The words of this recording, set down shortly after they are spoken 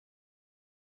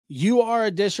you are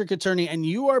a district attorney and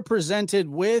you are presented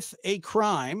with a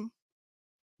crime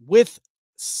with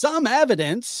some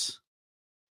evidence.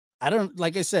 I don't,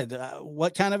 like I said,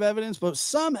 what kind of evidence, but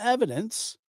some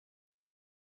evidence,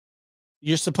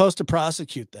 you're supposed to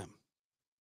prosecute them.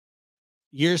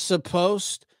 You're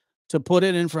supposed to put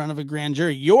it in front of a grand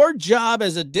jury. Your job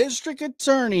as a district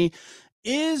attorney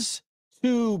is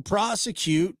to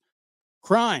prosecute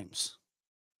crimes.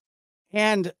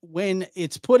 And when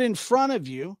it's put in front of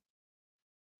you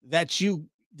that you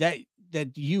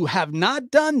have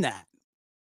not done that,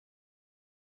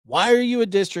 why are you a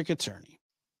district attorney?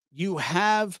 You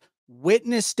have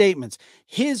witness statements,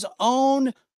 his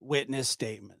own witness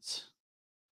statements,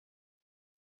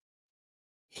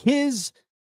 his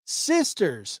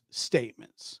sister's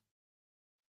statements,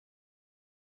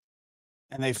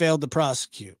 and they failed to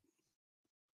prosecute.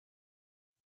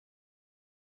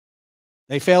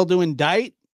 They failed to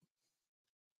indict,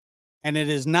 and it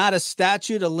is not a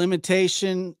statute of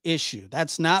limitation issue.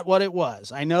 That's not what it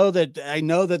was. I know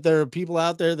that there are people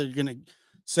out there that are going to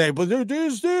say, but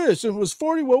there's this, it was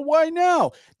 40. Well, why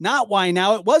now? Not why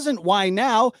now. It wasn't why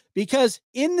now, because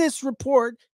in this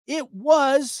report, it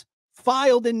was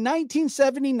filed in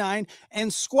 1979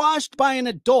 and squashed by an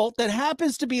adult that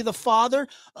happens to be the father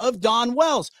of Don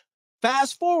Wells.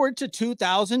 Fast forward to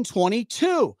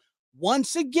 2022.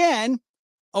 Once again,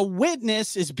 a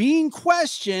witness is being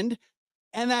questioned,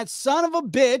 and that son of a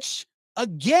bitch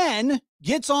again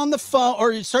gets on the phone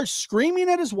or starts screaming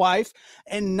at his wife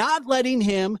and not letting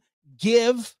him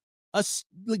giving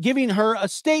her a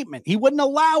statement. He wouldn't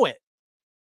allow it.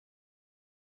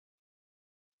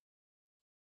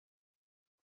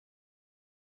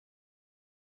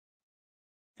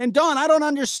 And Don, I don't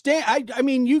understand. I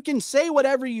mean, you can say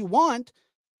whatever you want,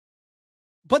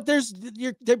 but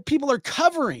people are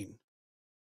covering.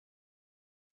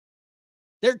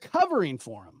 They're covering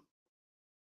for him.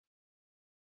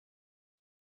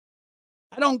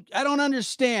 I don't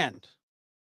understand.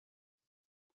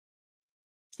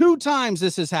 2 times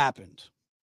this has happened,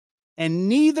 and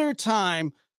neither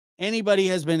time anybody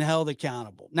has been held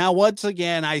accountable. Now, once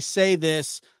again, I say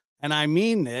this, and I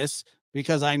mean this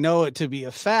because I know it to be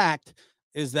a fact,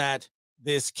 is that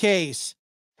this case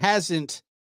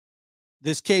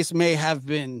may have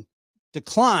been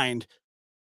declined,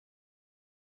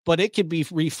 but it could be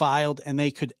refiled and they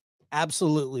could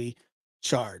absolutely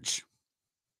charge.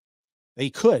 They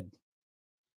could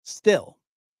still,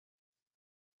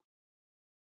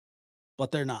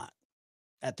 but they're not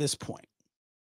at this point.